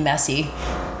okay to be messy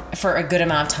for a good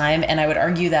amount of time. And I would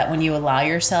argue that when you allow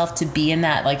yourself to be in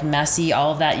that like messy,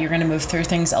 all of that, you're going to move through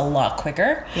things a lot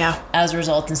quicker as a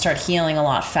result and start healing a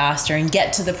lot faster and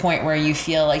get to the point where you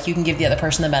feel like you can give the other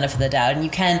person the benefit of the doubt and you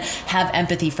can have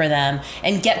empathy for them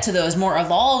and get to those more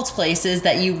evolved places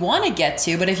that you want to get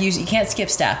to. But if you can't skip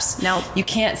steps. No, you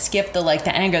can't skip the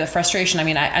anger, the frustration. I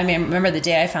mean, I remember the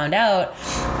day I found out,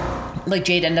 like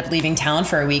Jade ended up leaving town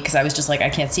for a week because I was just like,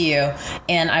 I can't see you.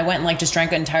 And I went and just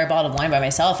drank an entire bottle of wine by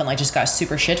myself and just got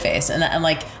super shit-faced. And I'm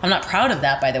not proud of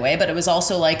that, by the way, but it was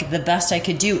also the best I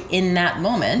could do in that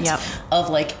moment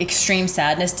of extreme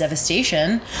sadness,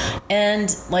 devastation,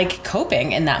 and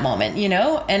coping in that moment,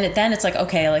 And then it's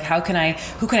okay,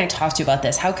 who can I talk to about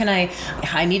this?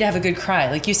 I need to have a good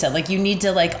cry. Like you said, you need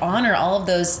to honor all of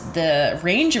the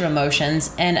range of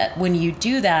emotions. And when you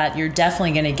do that, you're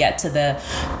definitely going to get to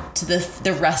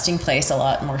the resting place a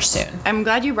lot more soon. I'm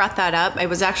glad you brought that up. It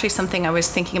was actually something I was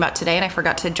thinking about today and I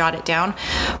forgot to jot it down.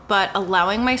 But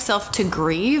allowing myself to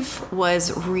grieve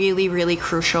was really, really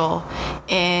crucial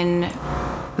in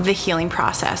the healing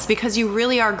process because you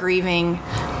really are grieving,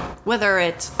 whether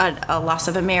it's a loss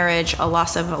of a marriage, a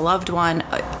loss of a loved one.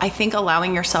 I think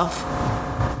allowing yourself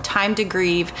time to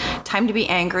grieve, time to be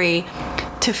angry,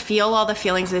 to feel all the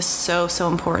feelings is so, so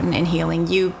important in healing.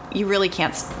 You really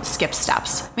can't skip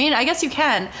steps. I mean, I guess you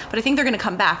can, but I think they're going to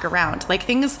come back around. Like,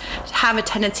 things have a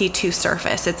tendency to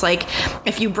surface. It's like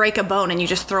if you break a bone and you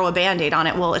just throw a Band-Aid on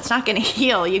it, well, it's not going to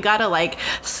heal. You got to like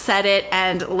set it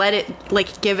and let it,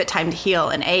 like, give it time to heal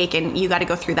and ache, and you got to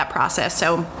go through that process.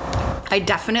 So I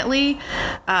definitely,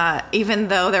 even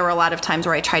though there were a lot of times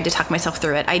where I tried to talk myself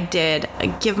through it, I did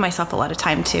give myself a lot of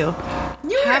time to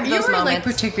have those moments. Like,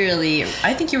 particularly,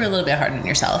 I think you were a little bit hard on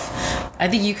yourself. I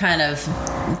think you kind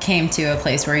of came to a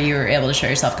place where you were able to show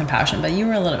yourself compassion, but you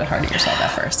were a little bit hard on yourself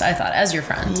at first, I thought, as your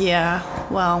friend. Yeah,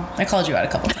 well, I called you out a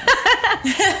couple times.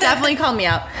 Definitely called me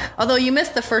out. Although you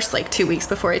missed the first, like, 2 weeks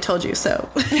before I told you, so.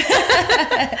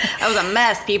 I was a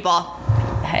mess, people.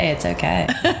 Hey, it's okay.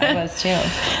 I was too.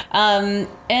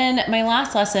 And my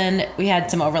last lesson, we had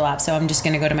some overlap, so I'm just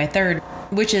going to go to my third,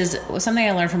 which is something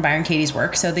I learned from Byron Katie's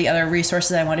work. So the other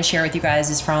resources I want to share with you guys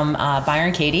is from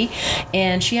Byron Katie,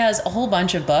 and she has a whole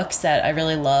bunch of books that I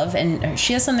really love, and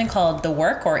she has something called The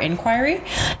Work or Inquiry,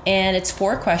 and it's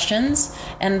 4 questions.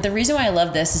 And the reason why I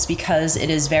love this is because it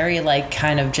is very, like,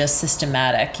 kind of just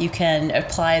systematic. You can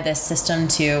apply this system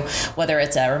to whether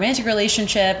it's a romantic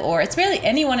relationship or it's really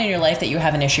anyone in your life that you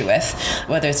have an issue with,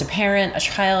 whether it's a parent, a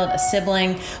child, a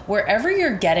sibling, wherever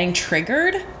you're getting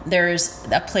triggered, there's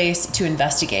a place to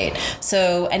investigate.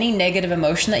 So any negative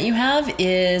emotion that you have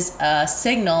is a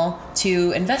signal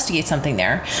to investigate something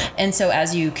there. And so,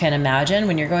 as you can imagine,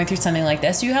 when you're going through something like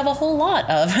this, you have a whole lot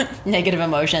of negative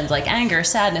emotions like anger,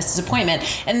 sadness, disappointment.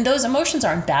 And those emotions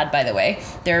aren't bad, by the way.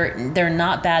 They're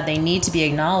not bad. They need to be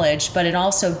acknowledged, but it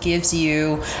also gives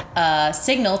you a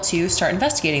signal to start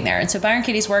investigating there. And so Byron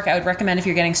Katie's work, I would recommend if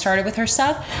you're getting started with her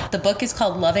stuff. The book is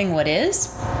called Loving What Is.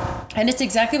 And it's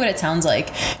exactly what it sounds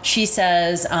like. She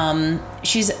says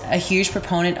she's a huge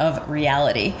proponent of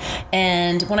reality.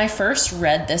 And when I first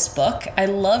read this book, I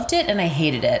loved it and I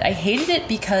hated it. I hated it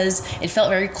because it felt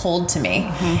very cold to me.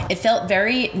 Mm-hmm. It felt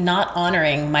very not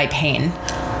honoring my pain.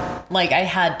 Like, I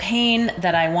had pain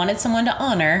that I wanted someone to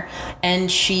honor, and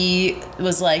she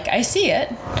was like, I see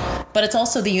it, but it's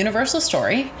also the universal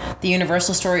story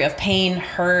of pain,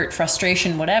 hurt,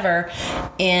 frustration, whatever.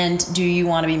 And do you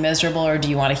want to be miserable or do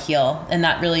you want to heal? And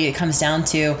that really, it comes down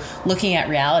to looking at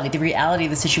reality, the reality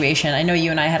of the situation. I know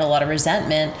you and I had a lot of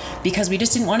resentment because we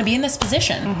just didn't want to be in this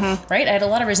position, right? I had a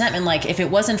lot of resentment. Like, if it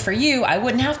wasn't for you, I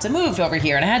wouldn't have to move over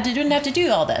here and didn't have to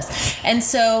do all this. And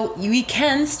so we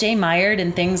can stay mired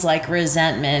in things like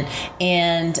resentment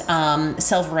and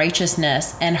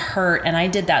self-righteousness and hurt. And I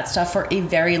did that stuff for a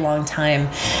very long time.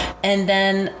 And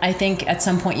then I think at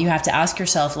some point you have to ask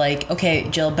yourself, like, okay,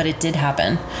 Jill, but it did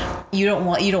happen. You don't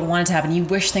want it to happen. You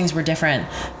wish things were different.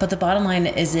 But the bottom line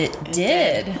is it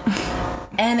did.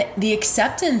 And the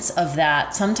acceptance of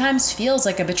that sometimes feels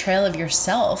like a betrayal of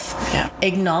yourself,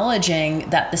 acknowledging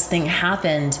that this thing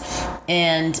happened.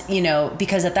 And,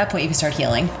 because at that point you can start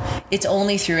healing. It's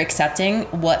only through accepting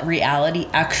what reality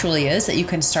actually is that you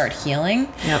can start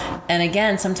healing. Yep. And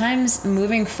again, sometimes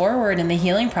moving forward in the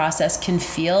healing process can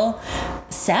feel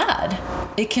sad.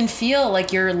 It can feel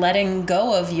like you're letting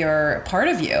go of your part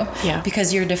of you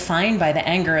because you're defined by the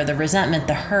anger, the resentment,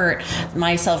 the hurt.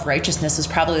 My self-righteousness was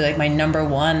probably like my number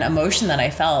one emotion that I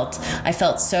felt. I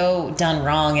felt so done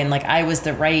wrong, and like I was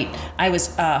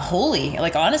holy.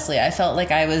 Like, honestly, I felt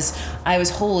like I was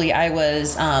holy. I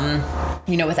was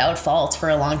without fault for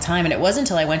a long time. And it wasn't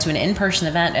until I went to an in-person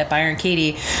event at Byron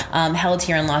Katie, held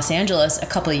here in Los Angeles a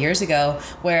couple of years ago,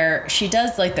 where she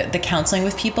does like the counseling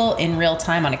with people in real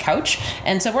time on a couch.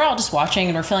 And so we're all just watching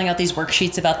and we're filling out these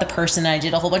worksheets about the person. And I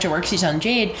did a whole bunch of worksheets on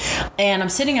Jade, and I'm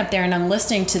sitting up there and I'm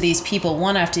listening to these people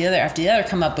one after the other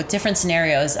come up with different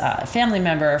scenarios, a family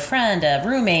member, a friend, a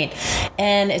roommate,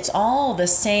 and it's all the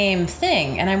same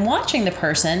thing. And I'm watching the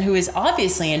person who is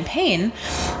obviously in pain,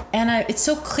 and it's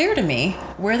so clear to me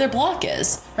where their block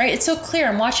is, right? It's so clear.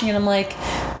 I'm watching and I'm like,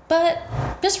 but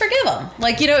just forgive them.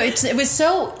 Like, it was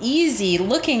so easy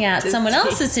looking at someone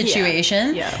else's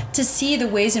situation to see the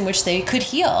ways in which they could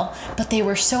heal, but they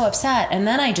were so upset. And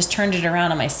then I just turned it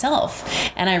around on myself,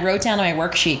 and I wrote down on my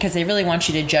worksheet, because they really want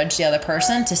you to judge the other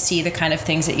person to see the kind of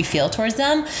things that you feel towards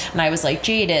them. And I was like,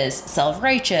 Jade is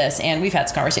self-righteous, and we've had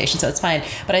this conversation, so it's fine.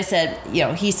 But I said,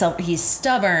 he's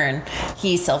stubborn,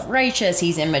 he's self-righteous,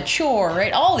 he's immature,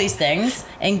 right? All these things.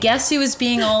 And guess who was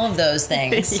being all of those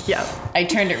things? I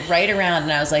turned it right around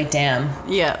and I was like, damn.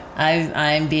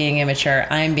 I'm being immature.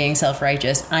 I'm being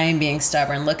self-righteous. I'm being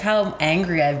stubborn. Look how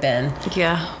angry I've been.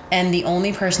 And the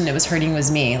only person that was hurting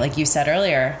was me, like you said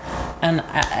earlier. And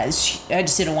I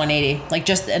just did a 180. Like,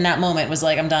 just in that moment was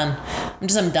like, I'm done.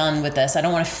 I'm done with this. I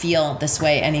don't want to feel this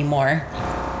way anymore.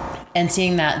 And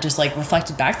seeing that just like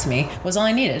reflected back to me was all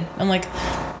I needed. I'm like,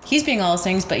 he's being all those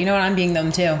things, but you know what? I'm being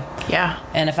them too. Yeah.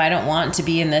 And if I don't want to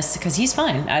be in this, because he's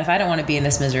fine. If I don't want to be in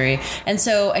this misery. And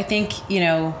so I think,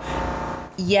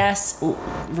 yes,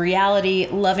 reality,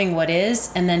 loving what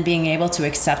is, and then being able to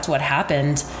accept what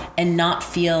happened and not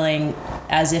feeling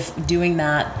as if doing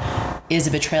that is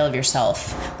a betrayal of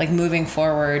yourself, like moving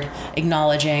forward,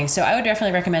 acknowledging. So I would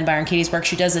definitely recommend Byron Katie's work.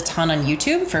 She does a ton on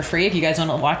YouTube for free if you guys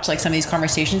want to watch like some of these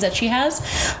conversations that she has.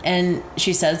 And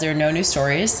she says there are no new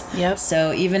stories. Yep.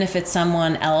 So even if it's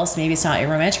someone else, maybe it's not a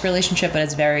romantic relationship, but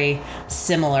it's very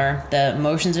similar. The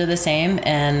emotions are the same.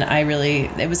 And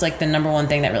it was like the number one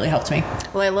thing that really helped me.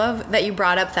 Well, I love that you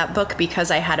brought up that book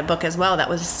because I had a book as well that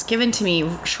was given to me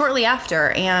shortly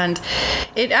after. And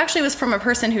it actually was from a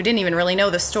person who didn't even really know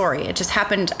the story. It just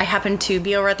happened. I happened to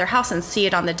be over at their house and see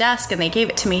it on the desk, and they gave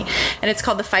it to me. And it's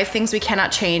called The 5 Things We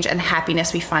Cannot Change and the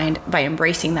Happiness We Find by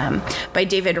Embracing Them by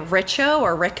David Richo,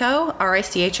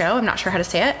 R-I-C-H-O. I'm not sure how to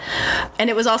say it.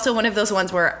 And it was also one of those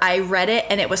ones where I read it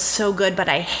and it was so good, but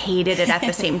I hated it at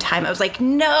the same time. I was like,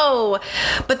 no.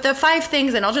 But the 5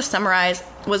 things, and I'll just summarize,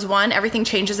 was 1, everything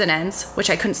changes and ends,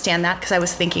 which I couldn't stand that because I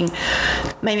was thinking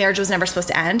my marriage was never supposed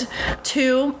to end.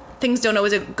 2, things don't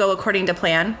always go according to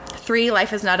plan. 3,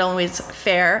 life is not always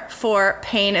fair. 4,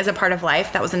 pain is a part of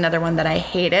life. That was another one that I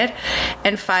hated.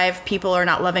 And 5, people are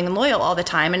not loving and loyal all the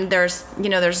time. And there's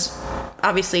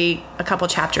obviously a couple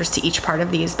chapters to each part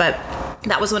of these, but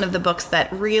that was one of the books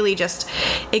that really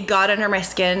it got under my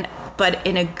skin, but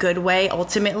in a good way.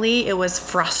 Ultimately, it was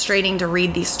frustrating to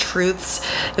read these truths.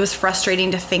 It was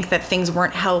frustrating to think that things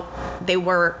weren't how they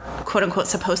were, quote unquote,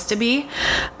 supposed to be,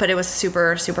 but it was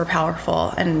super, super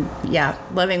powerful. And yeah,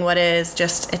 loving what is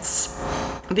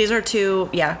these are 2,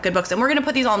 good books. And we're going to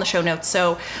put these all in the show notes.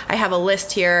 So I have a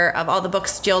list here of all the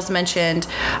books Jill's mentioned: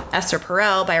 Esther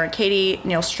Perel, Byron Katie,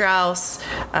 Neil Strauss,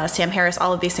 Sam Harris.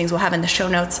 All of these things we'll have in the show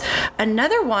notes.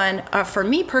 Another one for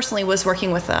me personally was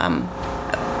working with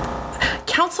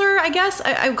counselor, I guess.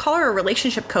 I would call her a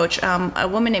relationship coach, a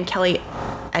woman named Kelly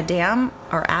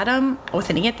Adam with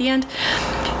an E at the end.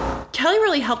 Kelly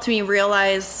really helped me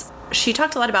realize, she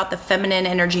talked a lot about the feminine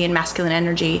energy and masculine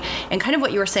energy, and kind of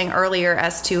what you were saying earlier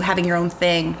as to having your own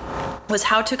thing was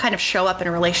how to kind of show up in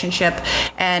a relationship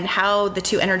and how the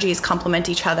 2 energies complement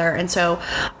each other. And so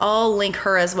I'll link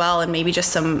her as well, and maybe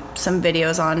just some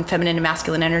videos on feminine and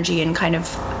masculine energy, and kind of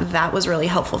that was really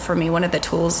helpful for me. One of the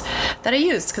tools that I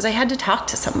used because I had to talk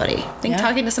to somebody.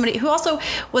 Talking to somebody who also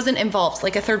wasn't involved,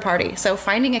 like a third party. So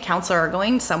finding a counselor or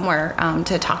going somewhere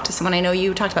to talk to someone. I know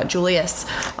you talked about Julius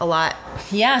a lot.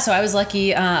 Yeah, so I was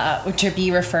lucky to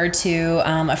be referred to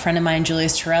a friend of mine,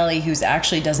 Julius Torelli, who's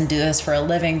actually doesn't do this for a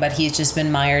living, but he's just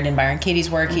been mired in Byron Katie's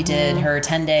work. Mm-hmm. He did her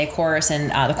 10-day course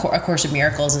and A Course of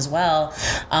Miracles as well.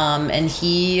 And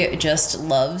he just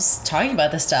loves talking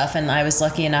about this stuff. And I was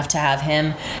lucky enough to have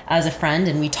him as a friend,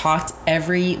 and we talked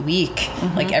every week,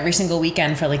 like every single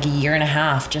weekend for like a year and a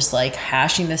half, just like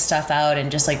hashing this stuff out, and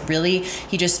just like really,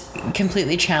 he just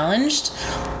completely challenged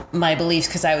my beliefs,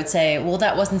 because I would say, well,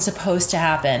 that wasn't supposed to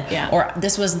happen, or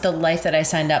this wasn't the life that I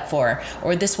signed up for,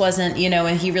 or this wasn't,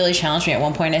 and he really challenged me at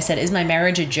one point. I said, is my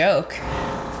marriage a joke?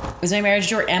 Is my marriage a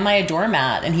joke? Am I a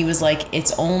doormat? And he was like,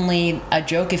 it's only a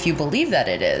joke if you believe that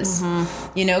it is.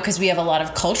 Because we have a lot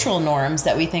of cultural norms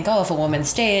that we think, oh, if a woman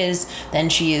stays, then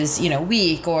she is,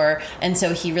 weak, and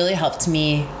so he really helped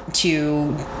me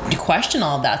to question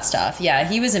all of that stuff. Yeah,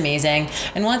 he was amazing.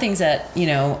 And one of the things that,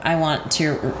 I want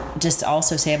to just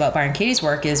also say about Byron Katie's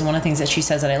work is, one of the things that she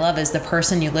says that I love is, the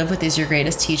person you live with is your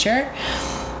greatest teacher.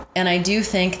 And I do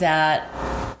think that,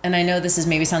 and I know this is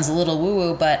maybe sounds a little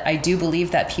woo-woo, but I do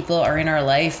believe that people are in our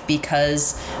life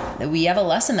because we have a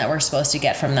lesson that we're supposed to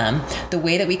get from them. The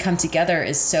way that we come together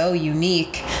is so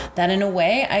unique that in a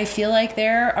way I feel like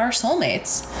there are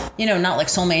soulmates. Not like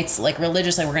soulmates like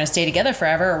religious, like we're going to stay together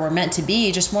forever or we're meant to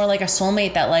be, just more like a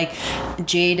soulmate that like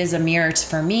Jade is a mirror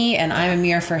for me and I'm a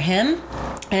mirror for him.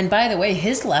 And by the way,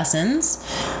 his lessons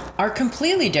are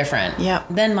completely different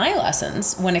than my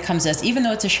lessons when it comes to this, even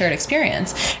though it's a shared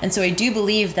experience. And so I do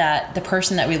believe that the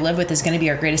person that we live with is going to be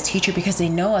our greatest teacher because they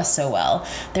know us so well.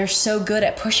 They're so good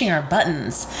at pushing our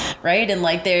buttons, right? And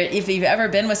like, if you've ever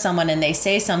been with someone and they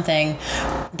say something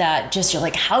that just, you're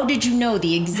like, how did you know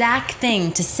the exact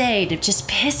thing to say to just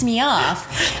piss me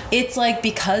off? It's like,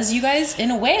 because you guys,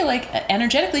 in a way, like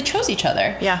energetically chose each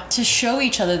other to show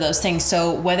each other those things.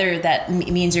 So whether that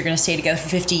means you're going to stay together for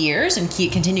 50 years and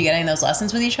continue getting those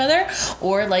lessons with each other,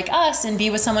 or like us and be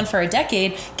with someone for a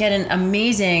decade, get an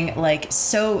amazing, like,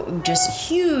 so just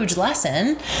huge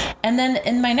lesson. And then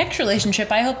in my next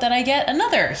relationship, I hope that I get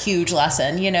another huge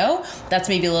lesson, that's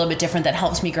maybe a little bit different, that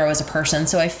helps me grow as a person.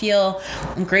 So I feel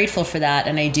I'm grateful for that,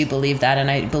 and I do believe that,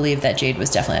 and I believe that Jade was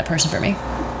definitely that person for me.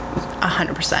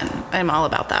 100%. I'm all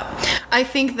about that. I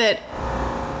think that,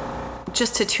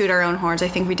 just to toot our own horns, I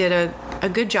think we did a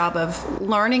good job of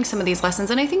learning some of these lessons.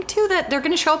 And I think, too, that they're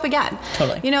going to show up again.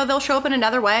 Totally. You know, they'll show up in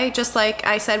another way. Just like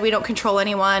I said, we don't control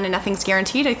anyone and nothing's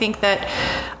guaranteed. I think that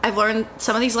I've learned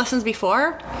some of these lessons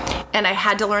before, and I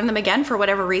had to learn them again for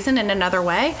whatever reason in another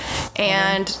way.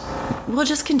 And we'll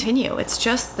just continue. It's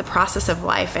just the process of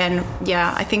life. And,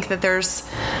 yeah, I think that there's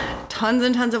tons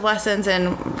and tons of lessons,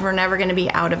 and we're never going to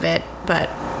be out of it. But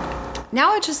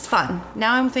now it's just fun.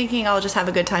 Now I'm thinking I'll just have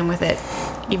a good time with it,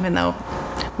 even though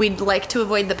we'd like to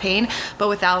avoid the pain, but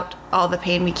without all the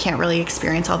pain, we can't really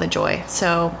experience all the joy.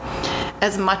 So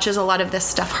as much as a lot of this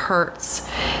stuff hurts,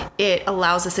 it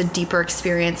allows us a deeper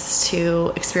experience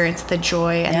to experience the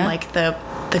joy and like the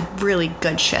really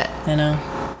good shit. I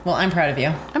know. Well, I'm proud of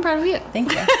you. I'm proud of you.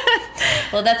 Thank you.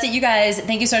 Well, that's it, you guys.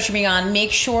 Thank you so much for being on.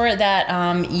 Make sure that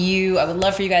I would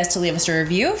love for you guys to leave us a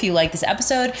review if you like this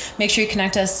episode. Make sure you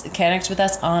connect with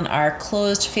us on our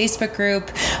closed Facebook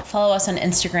group. Follow us on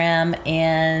Instagram.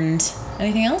 And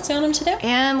anything else you want them to do?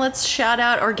 And let's shout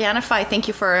out Organifi. Thank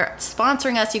you for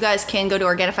sponsoring us. You guys can go to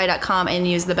Organifi.com and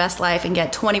use the Best Life and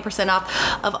get 20%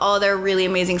 off of all their really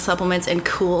amazing supplements and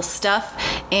cool stuff.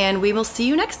 And we will see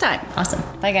you next time. Awesome.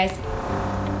 Bye, guys.